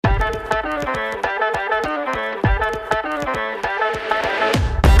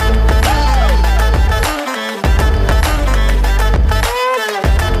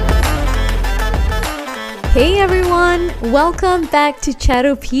Welcome back to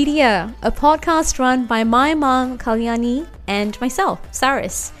Chattopedia, a podcast run by my mom, Kalyani, and myself,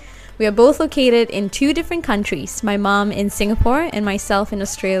 Saris. We are both located in two different countries, my mom in Singapore and myself in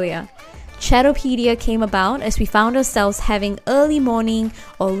Australia. Chattopedia came about as we found ourselves having early morning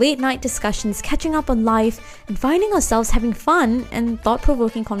or late night discussions, catching up on life, and finding ourselves having fun and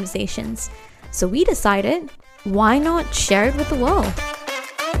thought-provoking conversations. So we decided, why not share it with the world?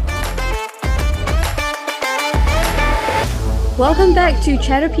 Welcome back to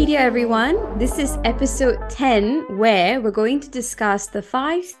Chattopedia, everyone. This is episode 10, where we're going to discuss the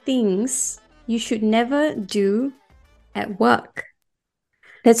 5 things you should never do at work.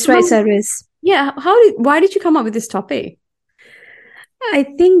 That's right, Saris. Yeah, why did you come up with this topic? I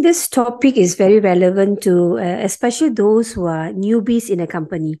think this topic is very relevant to especially those who are newbies in a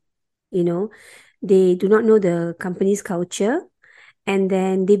company. You know, they do not know the company's culture, and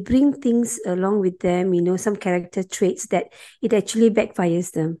then they bring things along with them, some character traits that it actually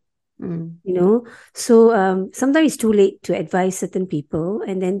backfires them. So sometimes it's too late to advise certain people,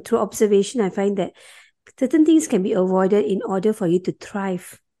 and then through observation I find that certain things can be avoided in order for you to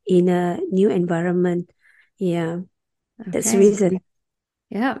thrive in a new environment. That's the reason.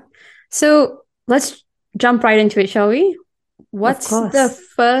 Yeah, so let's jump right into it, shall we? What's the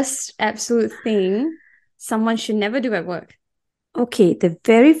first absolute thing someone should never do at work? Okay, the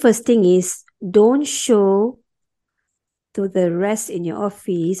very first thing is, don't show to the rest in your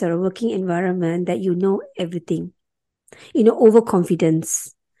office or a working environment that you know everything.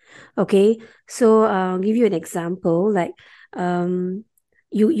 Overconfidence. Okay, so I'll give you an example. Like,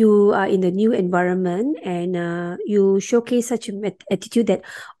 you are in the new environment, and you showcase such an attitude that,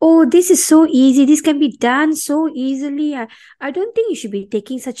 oh, this is so easy. This can be done so easily. I don't think you should be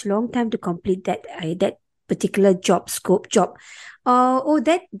taking such long time to complete that particular job.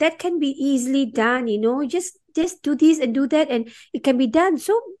 That can be easily done. Just do this and do that, and it can be done.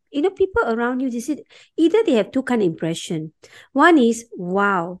 So people around you, either they have two kind of impression. One is,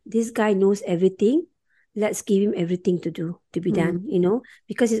 wow, this guy knows everything. Let's give him everything to be done.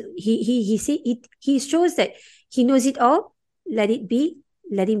 Because he shows that he knows it all. Let it be.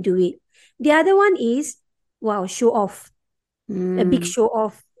 Let him do it. The other one is, wow, show off. A big show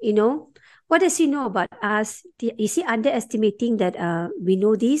off. What does he know about us? Is he underestimating that we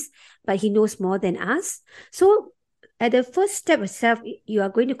know this, but he knows more than us? So at the first step itself, you are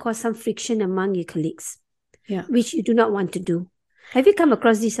going to cause some friction among your colleagues, which you do not want to do. Have you come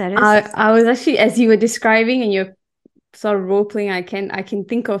across this, Saras? I was actually, as you were describing and you're sort of role-playing, I can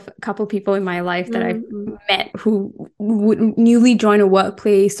think of a couple of people in my life that I've met who would newly join a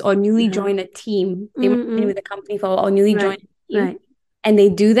workplace or newly join a team. They were been with a company for a while, or newly joined a team. And they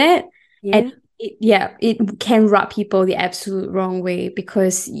do that. And it can rub people the absolute wrong way,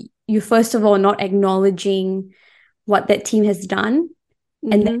 because you first of all not acknowledging what that team has done,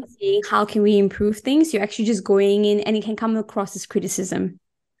 and then saying how can we improve things. You're actually just going in, and it can come across as criticism.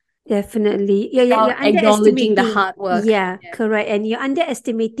 Definitely. You're acknowledging the hard work. Yeah, correct. And you're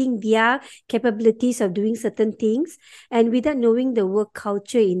underestimating their capabilities of doing certain things. And without knowing the work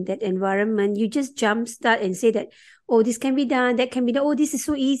culture in that environment, you just jumpstart and say that, oh, this can be done, that can be done. Oh, this is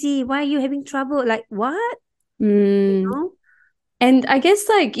so easy. Why are you having trouble? Like, what? And I guess,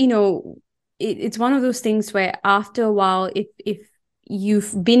 it's one of those things where after a while, if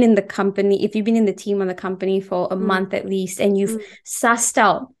you've been in the company, if you've been in the team or the company for a month at least, and you've sussed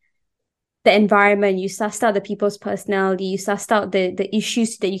out the environment, you sussed out the people's personality, you sussed out the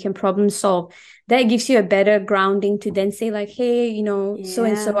issues that you can problem solve, that gives you a better grounding to then say like, hey,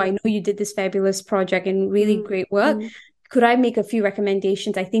 so-and-so, I know you did this fabulous project and really great work. Could I make a few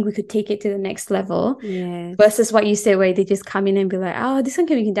recommendations? I think we could take it to the next level. Yes. Versus what you say, where they just come in and be like, oh, this one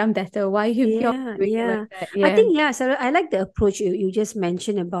can be done better. Why are you doing it like that? I think, so I like the approach you just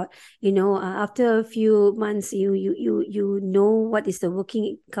mentioned about, after a few months, you know what is the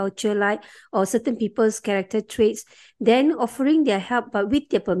working culture like, or certain people's character traits, then offering their help, but with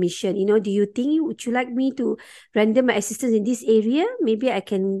their permission. Do you think, would you like me to render my assistance in this area? Maybe I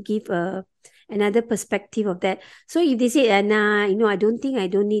can give another perspective of that. So if they say, nah, I don't think I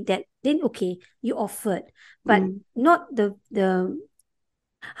don't need that, then okay, you offered. But not the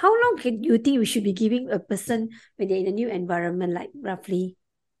how long can you think we should be giving a person when they're in a new environment, like roughly,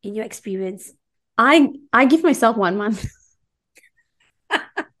 in your experience? I give myself 1 month.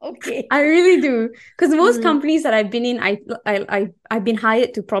 Okay. I really do. Because most companies that I've been in, I've been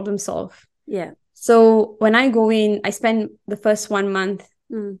hired to problem solve. Yeah. So when I go in, I spend the first 1 month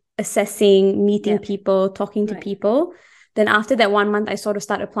assessing, meeting people, talking to people. Then after that 1 month, I sort of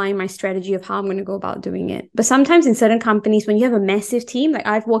start applying my strategy of how I'm going to go about doing it. But sometimes in certain companies, when you have a massive team, like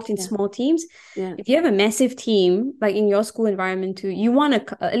I've worked in Yeah. small teams, Yeah. if you have a massive team, like in your school environment too, you want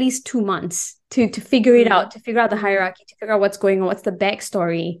at least 2 months to figure it out, Mm. to figure out the Mm. hierarchy, to figure out what's going on, what's the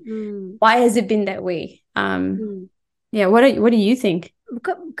backstory, Mm. why has it been that way? Mm. Yeah, what do you think?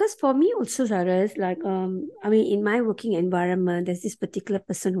 Because for me also, Cyrus, like I mean, in my working environment, there's this particular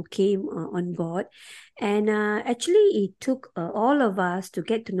person who came on board, and actually, it took all of us to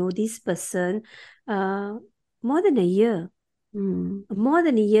get to know this person, uh, more than a year, Mm.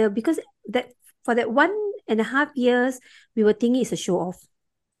 because that for that 1.5 years, we were thinking it's a show off,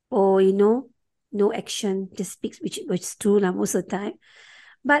 or no action, just speaks, which is true lah most of the time.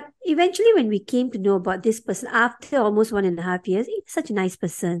 But eventually, when we came to know about this person after almost 1.5 years, he's such a nice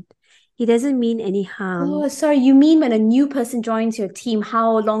person. He doesn't mean any harm. Oh, sorry, you mean when a new person joins your team,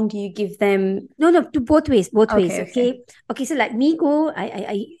 how long do you give them? No, no, to both ways, both ways. Okay, okay. Okay, okay. So like me go,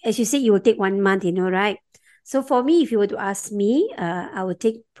 as you say, you will take 1 month, right? So for me, if you were to ask me, I would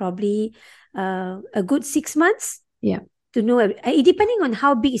take probably a good 6 months Yeah. to know. Depending on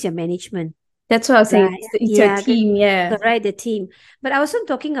how big is your management, That's what I was saying. right? It's your Yeah, team, yeah. correct, the team. But I was also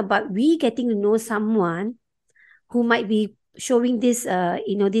talking about we getting to know someone who might be showing this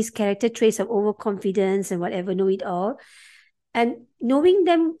these character traits of overconfidence and whatever, know it all, and knowing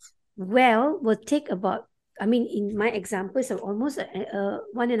them well will take about, I mean, in my examples of almost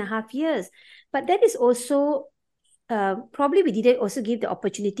 1.5 years. But that is also probably we didn't also give the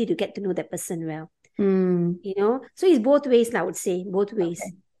opportunity to get to know that person well, Mm, so it's both ways, I would say, both ways,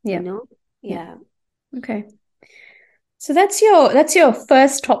 okay. Yeah. Yeah. yeah. Okay. So that's your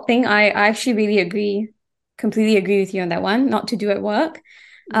first top thing. I actually really agree, completely agree with you on that one, not to do at work.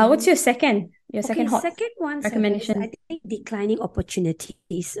 What's Mhm. your Okay, second hot second one, Cyrus, I recommendation? think declining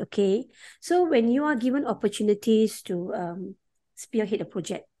opportunities. Okay. So when you are given opportunities to spearhead a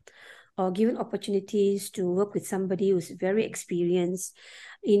project, or given opportunities to work with somebody who's very experienced,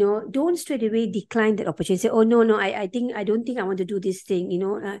 don't straight away decline that opportunity. Say, oh, no, no, I don't think I want to do this thing.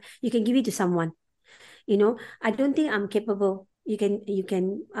 You can give it to someone. I don't think I'm capable. You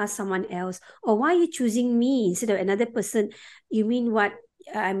can ask someone else. Or why are you choosing me instead of another person? You mean what?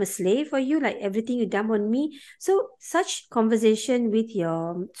 I'm a slave for you, like everything you dump on me. So such conversation with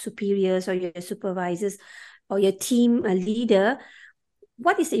your superiors or your supervisors or your team leader,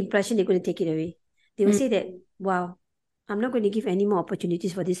 what is the impression they're going to take it away? They will say that, Mm, wow, I'm not going to give any more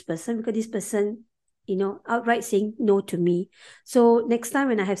opportunities for this person because this person, outright saying no to me. So next time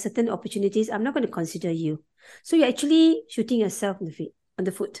when I have certain opportunities, I'm not going to consider you. So you're actually shooting yourself in the feet, on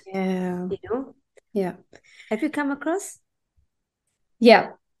the foot, yeah. you know. Yeah. Have you come across?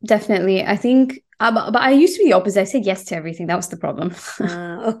 Yeah, definitely. I think, but I used to be the opposite. I said yes to everything. That was the problem.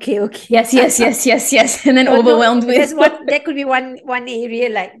 Okay, okay. Yes, yes, yes, yes, yes. And then So no, overwhelmed with, that could be one area,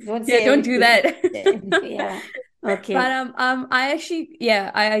 like don't yeah, say don't do everything. that. Yeah. Okay. But I actually, yeah,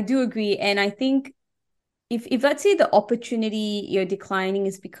 I do agree. And I think if let's say the opportunity you're declining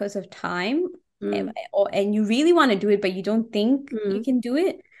is because of time, Mm, and you really want to do it, but you don't think you mm, can do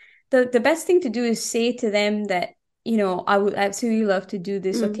it, the best thing to do is say to them that, I would absolutely love to do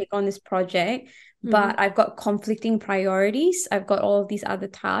this or mm, take on this project, mm. but I've got conflicting priorities. I've got all of these other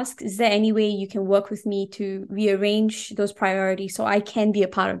tasks. Is there any way you can work with me to rearrange those priorities so I can be a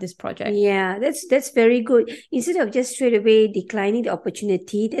part of this project? Yeah, that's very good. Instead of just straight away declining the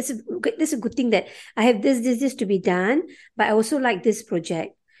opportunity, that's a good thing that I have this to be done, but I also like this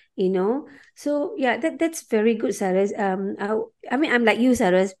project, you know. So yeah, that's very good, Sarah. I mean, I'm like you,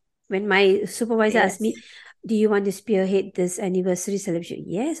 Sarah. When my supervisor asked me, Yes. "Do you want to spearhead this anniversary celebration?"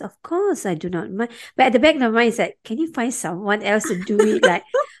 Yes, of course, I do not mind. But at the back of my mind is like, can you find someone else to do it? Like,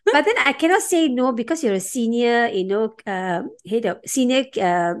 but then I cannot say no because you're a senior, head of senior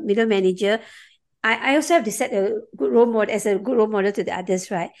middle manager. I also have to set a good role model as a good role model to the others,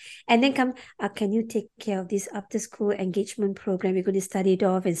 right? And then come, can you take care of this after school engagement program? You're going to study it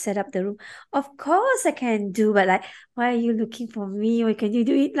off and set up the room. Of course I can do, but like, why are you looking for me? Why can you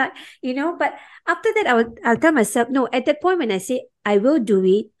do it? Like, but after that, I'll tell myself, no, at that point when I say I will do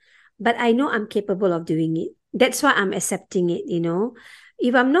it, but I know I'm capable of doing it. That's why I'm accepting it.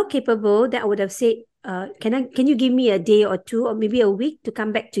 If I'm not capable, then I would have said, can you give me a day or two or maybe a week to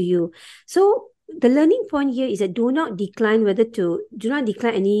come back to you? So the learning point here is that do not decline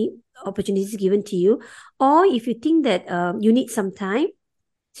any opportunities given to you, or if you think that you need some time,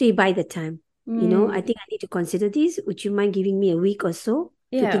 so you buy the time. I Mm, think I need to consider this. Would you mind giving me a week or so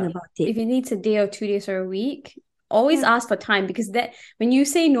to think yeah. about it? If it needs a day or 2 days or a week, always Yeah. ask for time, because that when you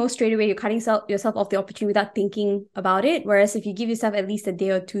say no straight away, you're cutting yourself off the opportunity without thinking about it. Whereas if you give yourself at least a day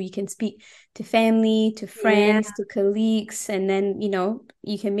or two, you can speak to family, to Yeah. friends, to colleagues, and then,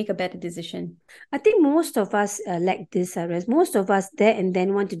 you can make a better decision. I think most of us like this, Cyrus. Most of us there and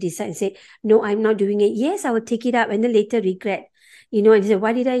then want to decide and say, no, I'm not doing it. Yes, I will take it up and then later regret, and say,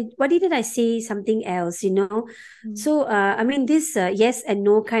 why didn't I say something else, Mm. So, I mean, this yes and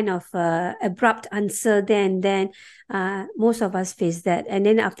no kind of abrupt answer there and then, most of us face that. And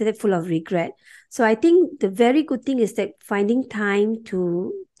then after that, full of regret. So I think the very good thing is that finding time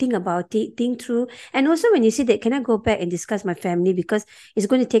to think about it, think through. And also when you say that, can I go back and discuss my family? Because it's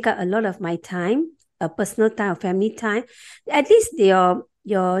going to take up a lot of my time, a personal time or family time. At least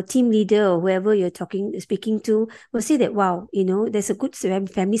your team leader or whoever you're speaking to will say that, wow, there's a good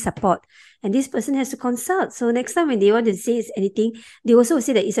family support, and this person has to consult. So next time when they want to say anything, they also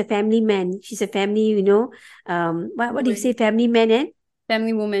say that it's a family man. She's a family, what do you say, Woman. family man and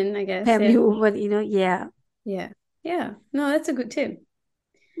Family woman, I guess. family Yeah. woman, yeah. Yeah. Yeah. No, that's a good tip.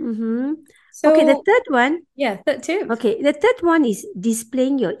 Mm-hmm. Okay, the So, third one. yeah, that tip. Okay, the third one is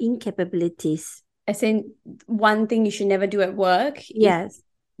displaying your incapabilities. I think one thing you should never do at work is Yes,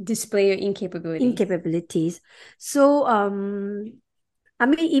 display your incapabilities. incapabilities. So, I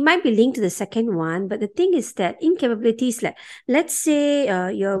mean, it might be linked to the second one, but the thing is that incapabilities, like, let's say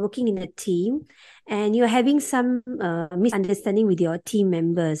you're working in a team and you're having some misunderstanding with your team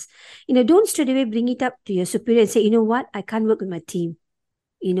members. Don't straight away bring it up to your superior and say, you know what, I can't work with my team.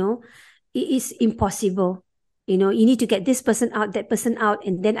 You know, it is impossible. You need to get this person out, that person out,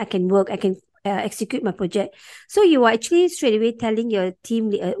 and then I can work, I can execute my project. So you are actually straight away telling your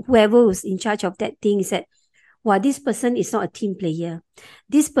team, whoever who's in charge of that thing, is that, wow, this person is not a team player.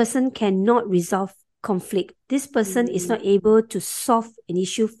 This person cannot resolve conflict. This person is Mm. not able to solve an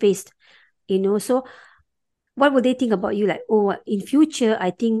issue faced. So what would they think about you? Like, oh, in future,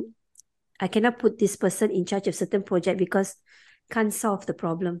 I think I cannot put this person in charge of certain project because can't solve the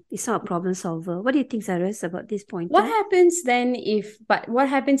problem. It's not a problem solver. What do you think, Cyrus, about this What pointer? happens then what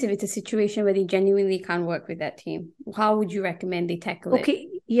happens if it's a situation where they genuinely can't work with that team? How would you recommend they tackle it? Okay,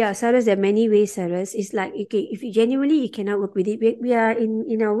 yeah, Cyrus, there are many ways, Cyrus. It's like, okay, if you genuinely you cannot work with it, we are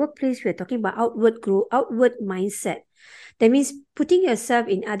in our workplace, we're talking about outward growth, outward mindset. That means putting yourself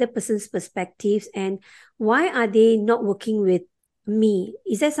in other person's perspectives and why are they not working with me?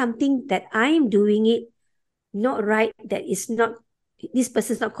 Is there something that I am doing it not right, that is not, this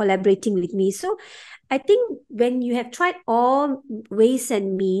person's not collaborating with me? So I think when you have tried all ways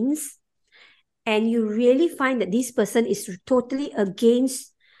and means, and you really find that this person is totally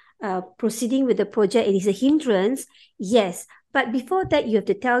against proceeding with the project and is a hindrance, yes. But before that, you have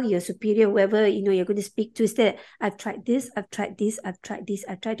to tell your superior, whoever you're going to speak to, is that I've tried this, I've tried this, I've tried this,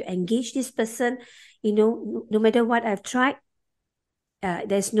 I've tried to engage this person. No matter what I've tried,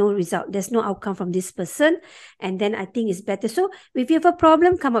 there's no result, there's no outcome from this person, and then I think it's better. So if you have a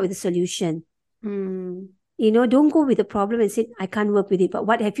problem, come up with a solution. Mm. Don't go with the problem and say I can't work with it. But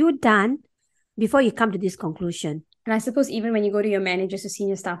what have you done before you come to this conclusion? And I suppose even when you go to your managers or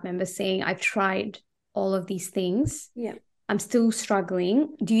senior staff members saying, I've tried all of these things, Yeah. I'm still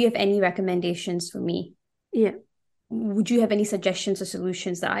struggling. Do you have any recommendations for me? Yeah. Would you have any suggestions or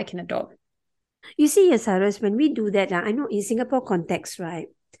solutions that I can adopt? You see, yes, Cyrus, when we do that, I know in Singapore context, right?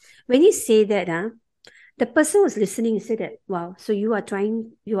 When you say that, the person was listening and said that, wow, so you are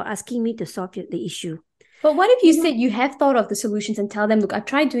asking me to solve the issue. But what if you You know, said you have thought of the solutions and tell them, look, I've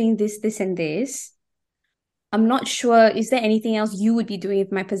tried doing this, this, and this. I'm not sure. Is there anything else you would be doing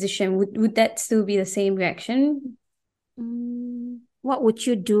with my position? Would that still be the same reaction? what would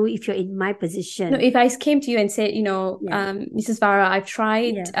you do if you're in my No, position? if I came to you and said, Yeah. Mrs. Vara, I've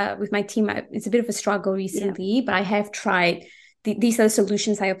tried Yeah. with my team. It's a bit of a struggle Yeah. recently, but I have tried. These are the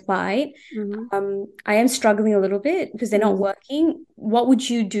solutions I applied. Mm-hmm. I am struggling a little bit because they're not Mm. working. What would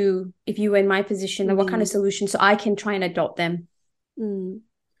you do if you were in my position, and what kind of Mm. solutions so I can try and adopt them? Mm.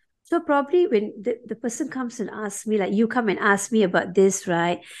 So probably when the person comes and asks me, like you come and ask me about this,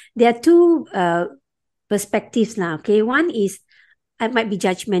 right? There are two perspectives now. Okay. One is I might be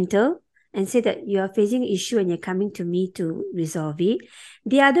judgmental and say that you are facing an issue and you're coming to me to resolve it.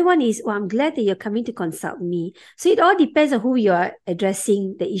 The other one is, well, I'm glad that you're coming to consult me. So it all depends on who you are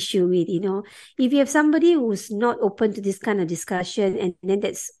addressing the issue with. If you have somebody who's not open to this kind of discussion, and then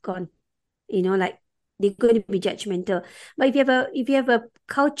that's gone, like they're going to be judgmental. But if you have a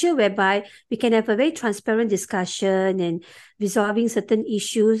culture whereby we can have a very transparent discussion and resolving certain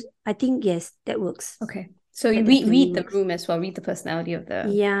issues, I think yes, that works. Okay. So That you definitely read the works. room as well, read the personality of the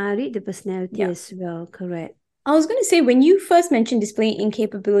Yeah, read the personality yeah. as well. Correct. I was going to say, when you first mentioned displaying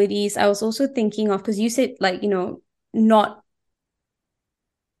incapabilities, I was also thinking of, because you said, like, not,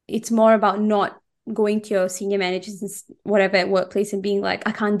 it's more about not going to your senior managers and whatever at workplace and being like,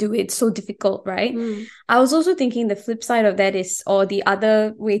 I can't do it, it's so difficult, right? Mm, I was also thinking the flip side of that is, or the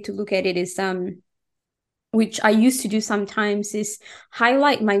other way to look at it is, which I used to do sometimes, is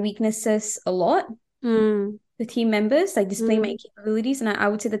highlight my weaknesses a lot mm, to team members, like display my mm. capabilities. And I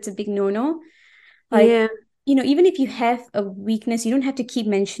would say that's a big no-no. Like, Yeah, even if you have a weakness, you don't have to keep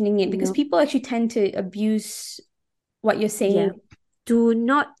mentioning it because no, people actually tend to abuse what you're saying. yeah. Do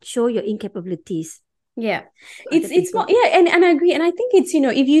not show your incapabilities Yeah. to other It's more, people. yeah, and I agree. And I think it's,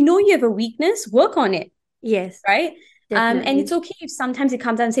 if you know you have a weakness, work on it, Yes, right? And it's definitely. okay if sometimes it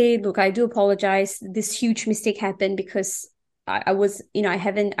comes out and say, look, I do apologize. This huge mistake happened because I was, I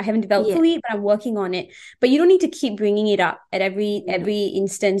haven't developed Yeah, fully, but I'm working on it. But you don't need to keep bringing it up at every no. every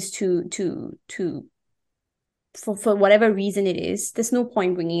instance to for whatever reason it is. There's no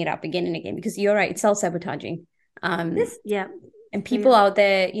point bringing it up again and again because you're right, it's self-sabotaging. Um, This, yeah, and people yeah. out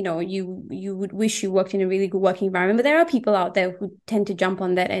there, you would wish you worked in a really good working environment, but there are people out there who tend to jump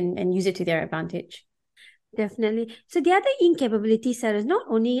on that and use it to their advantage. Definitely. So the other incapabilities, Sarah, is not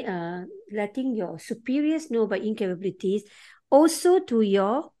only letting your superiors know about incapabilities, also to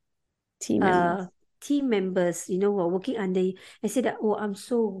your Team uh members. team members, who are working under you, and say that, oh, I'm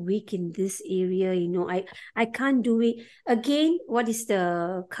so weak in this area, I can't do it. Again, what is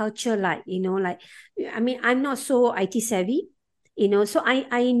the culture like? Like, I mean, I'm not so IT savvy. So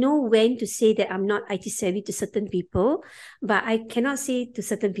I know when to say that I'm not IT savvy to certain people, but I cannot say to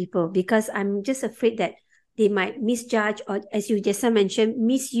certain people because I'm just afraid that they might misjudge, or as you just mentioned,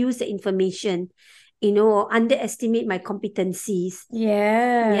 misuse the information, or underestimate my competencies.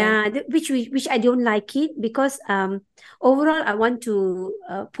 Yeah. Yeah, which I don't like it because overall I want to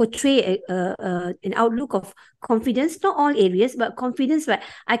portray an outlook of confidence, not all areas, but confidence, like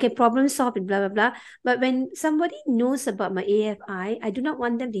I can problem solve and blah blah blah. But when somebody knows about my AFI, I do not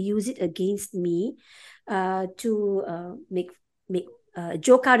want them to use it against me, to make a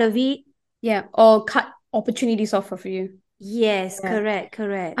joke out of it. Yeah. Or cut opportunities off of you. Yes, Yeah. correct,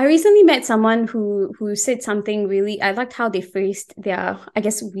 correct. I recently met someone who said something really, I liked how they phrased their, I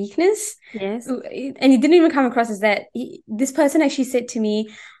guess, weakness. Yes. And it didn't even come across as that. This person actually said to me,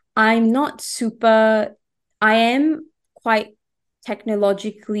 I'm not super, I am quite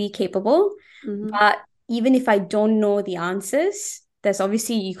technologically capable, Mm-hmm. but even if I don't know the answers, there's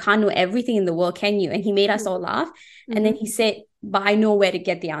obviously, you can't know everything in the world, can you? And he made us all laugh. And then Mm-hmm. he said, but I know where to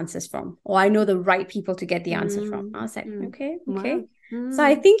get the answers from, or I know the right people to get the answer from. I was like, Mm-hmm. okay, okay. Wow. So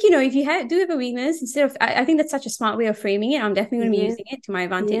I Mm. think, if you do have a weakness, instead of, I think that's such a smart way of framing it. I'm definitely going to be Yeah. using it to my Yeah.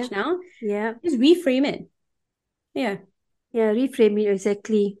 advantage now. Yeah. Just reframe it. Yeah. Yeah, reframe it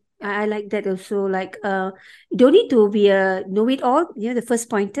exactly. I like that also. Like, don't need to be a know it all. The first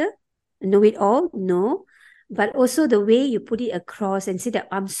pointer, know it all. No, but also the way you put it across and say that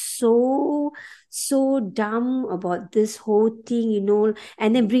I'm so dumb about this whole thing.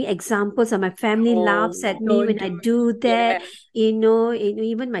 And then bring examples of my family laughs Oh, at me don't when do I it. do that. Yeah.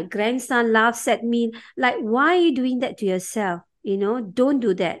 Even my grandson laughs at me. Like, why are you doing that to yourself? Don't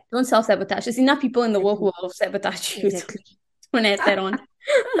do that. Don't self-sabotage. There's enough people in the world who Exactly. will sabotage you. Exactly. Don't add that on.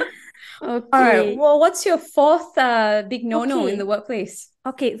 All right. Okay. Well, what's your fourth big no-no in the Okay. workplace?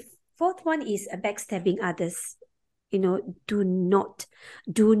 Okay. Fourth one is backstabbing others. Do not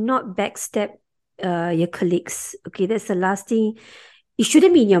backstab your colleagues. Okay, that's the last thing. It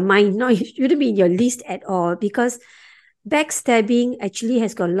shouldn't be in your mind. No, it shouldn't be in your list at all because backstabbing actually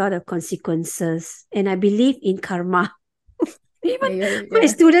has got a lot of consequences. And I believe in karma. Even Yeah, my yeah.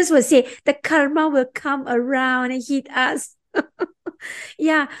 students will say the karma will come around and hit us.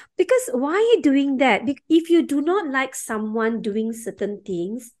 Yeah, because why are you doing that? If you do not like someone doing certain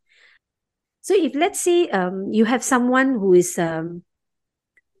things, so if let's say you have someone who's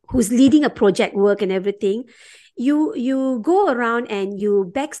leading a project work and everything, you go around and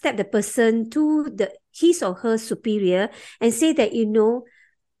you backstab the person to the his or her superior and say that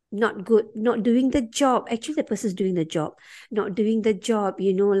not good, not doing the job. Actually, the person's doing the job, not doing the job.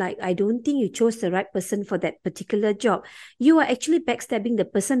 Like, I don't think you chose the right person for that particular job. You are actually backstabbing the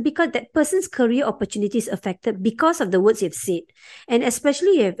person because that person's career opportunity is affected because of the words you've said. And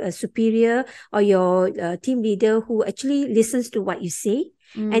especially you have a superior or your team leader who actually listens to what you say.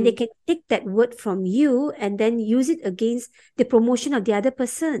 And they Mm, can take that word from you and then use it against the promotion of the other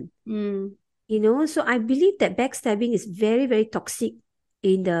person. mm, So I believe that backstabbing is very, very toxic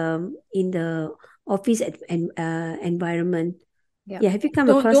in the office environment. yeah. Yeah, have you come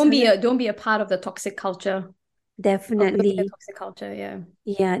Don't across don't be Sarah? a don't be a part of the toxic culture. of breaking a Definitely. toxic culture. Yeah.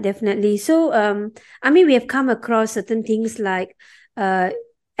 Yeah, definitely. So, I mean, we have come across certain things like, uh,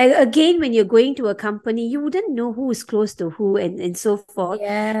 again, when you're going to a company, you wouldn't know who is close to who and so forth.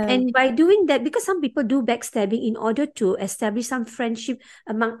 Yeah. And by doing that, because some people do backstabbing in order to establish some friendship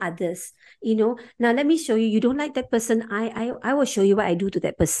among others, Now, let me show you. You don't like that person. I will show you what I do to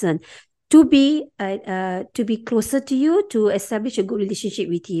that person to be closer to you, to establish a good relationship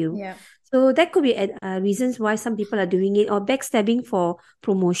with you. Yeah. So that could be reasons why some people are doing it, or backstabbing for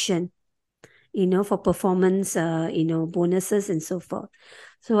promotion, for performance, bonuses and so forth.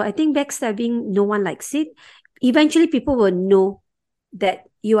 So I think backstabbing, no one likes it. Eventually, people will know that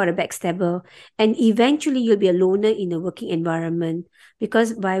you are a backstabber, and eventually you'll be a loner in a working environment,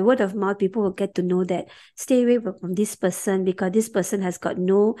 because by word of mouth, people will get to know that stay away from this person, because this person has got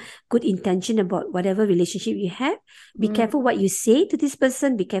no good intention about whatever relationship you have. Be Mm, careful what you say to this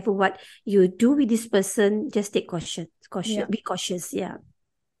person. Be careful what you do with this person. Just take caution. yeah. Be cautious. Yeah.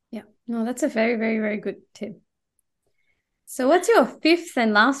 Yeah. No, that's a very, very, very good tip. So what's your fifth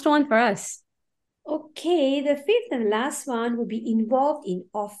and last one for us? Okay, the fifth and last one will be involved in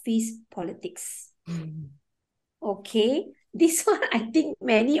office politics. Okay, this one, I think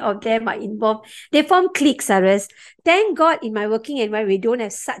many of them are involved. They form cliques, Saras. Thank God in my working environment, we don't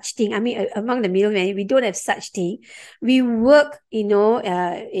have such thing. I mean, among the middlemen, we don't have such thing. We work, in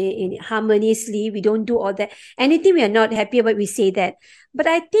harmoniously. We don't do all that. Anything we are not happy about, we say that. But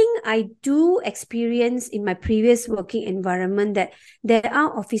I think I do experience in my previous working environment that there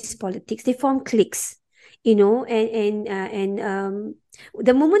are office politics. They form cliques, and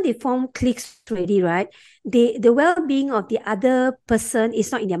the moment they form cliques already, right? The well-being of the other person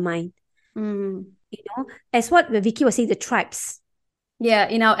is not in their mind. Mm. As what Vicky was saying, the tribes, Yeah,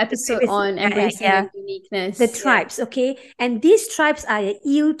 in our the episode previous, on embracing your yeah, the uniqueness. Yeah. tribes, okay, and these tribes are the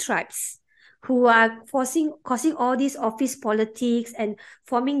ill tribes who are causing all these office politics and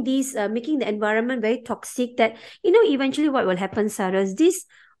forming these, making the environment very toxic. That eventually what will happen, Sarah, is this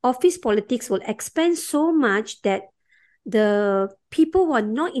office politics will expand so much that the people who are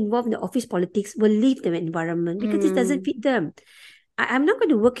not involved in the office politics will leave the environment because this doesn't Mm. fit them. I'm not going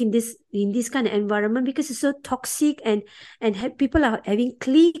to work in this kind of environment because it's so toxic, and people are having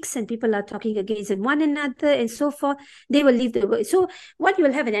cliques and people are talking against one another and so forth. They will leave the work. So what you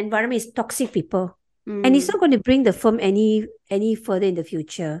will have an environment is toxic people, and it's Mm. not going to bring the firm any further in the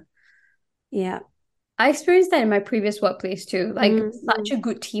future. Yeah. I experienced that in my previous workplace too. Like Mm, such a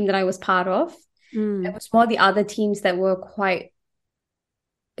good team that I was part of. It mm, was more the other teams that were quite,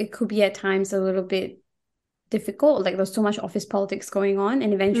 it could be at times a little bit difficult. Like there's so much office politics going on.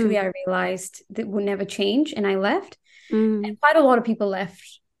 And eventually mm, I realized that would never change and I left. And mm. quite a lot of people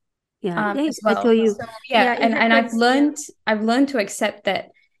left Yeah. Yeah. as I well. told you. So yeah, Yeah. It and happens. Yeah. I've learned to accept that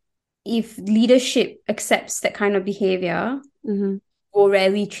if leadership accepts that kind of behavior, Mm-hmm, will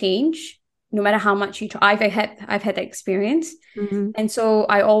rarely change, no matter how much you try. I've had that experience. mm-hmm, And so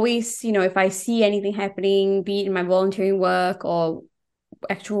I always, if I see anything happening, be it in my volunteering work or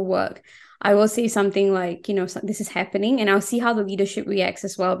actual work, I will say something like, this is happening, and I'll see how the leadership reacts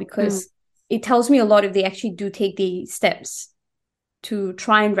as well, mm, because it tells me a lot if they actually do take the steps to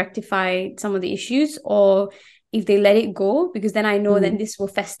try and rectify some of the issues, or if they let it go, because then I know then mm. this will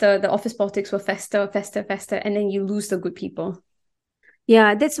fester, the office politics will fester, fester, fester, and then you lose the good people.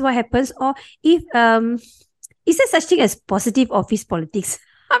 Yeah, that's what happens. Or if is there such thing as positive office politics?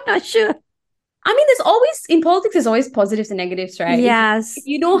 I'm not sure. I mean, in politics, there's always positives and negatives, right? If Yes.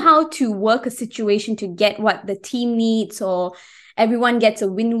 you know how to work a situation to get what the team needs, or everyone gets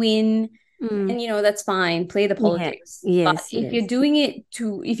a win-win, Mm. then that's fine. Play the Yeah. politics. But Yes. Yes.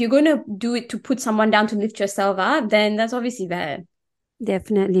 if you're going to do it to put someone down to lift yourself up, then that's obviously bad.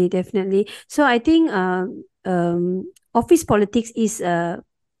 Definitely. Definitely. So I think office politics is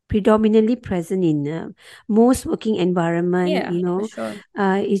predominantly present in most working environment. Yeah, for sure.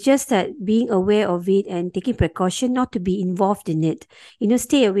 It's just that being aware of it and taking precaution not to be involved in it.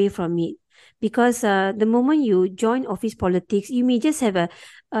 Stay away from it. Because the moment you join office politics, you may just have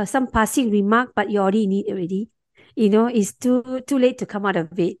some passing remark, but you're already in it already. It's too late to come out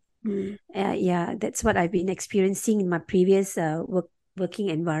of it. Mm. Yeah, that's what I've been experiencing in my previous working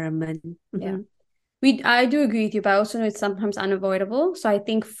environment. Yeah. Mm-hmm. I do agree with you, but I also know it's sometimes unavoidable. So I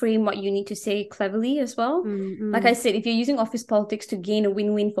think frame what you need to say cleverly as well. Like I Mm-hmm. said, if you're using office politics to gain a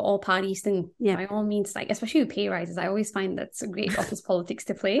win-win for all parties, then Yeah. by all means, like especially with pay rises, I always find that's a great office politics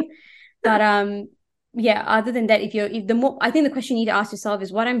to play. But yeah, other than that, if the more, I think the question you need to ask yourself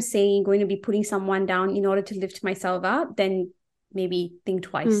is, what I'm saying going to be putting someone down in order to lift myself up, then maybe think Mm.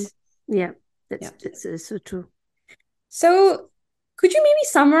 twice. Yeah. Yeah. That's so true. So could you maybe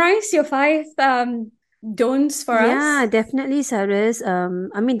summarize your five don'ts for Yeah, us? definitely, Cyrus.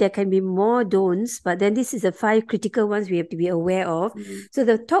 I mean, there can be more don'ts, but then this is the five critical ones we have to be aware of. Mm. So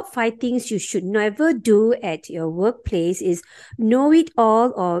the top five things you should never do at your workplace is know it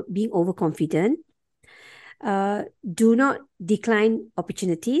all or being overconfident. Do not decline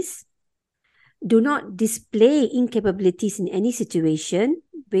opportunities. Do not display incapabilities in any situation,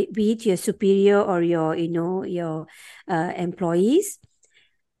 be it your superior or your employees.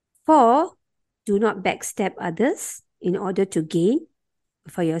 Four, do not backstab others in order to gain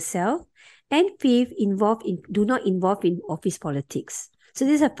for yourself. And fifth, do not involve in office politics. So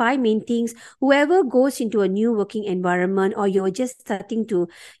these are five main things. Whoever goes into a new working environment, or you're just starting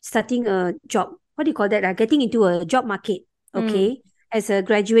a job, what do you call that? Getting into a job market. Mm. Okay. As a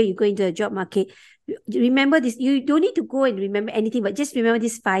graduate, you go into a job market. Remember this. You don't need to go and remember anything, but just remember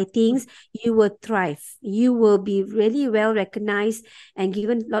these five things. You will thrive. You will be really well recognized and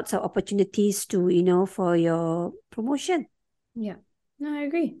given lots of opportunities for your promotion. Yeah. No, I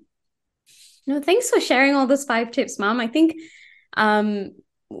agree. No, thanks for sharing all those 5 tips, Mom. I think um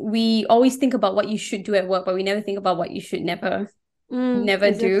we always think about what you should do at work, but we never think about what you should never do.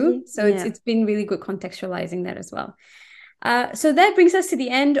 Exactly. So it's Yeah. it's been really good contextualizing that as well. So that brings us to the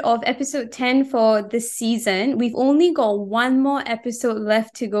end of episode 10 for this season. We've only got one more episode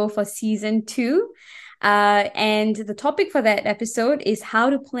left to go for season 2. And the topic for that episode is how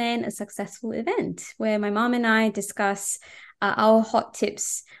to plan a successful event, where my mom and I discuss our hot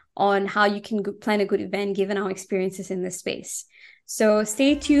tips on how you can plan a good event given our experiences in this space. So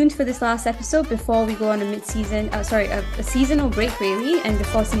stay tuned for this last episode before we go on a mid-season, a seasonal break really, and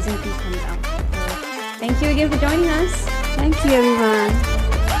before season 3 comes out. So thank you again for joining us. Thank you, everyone.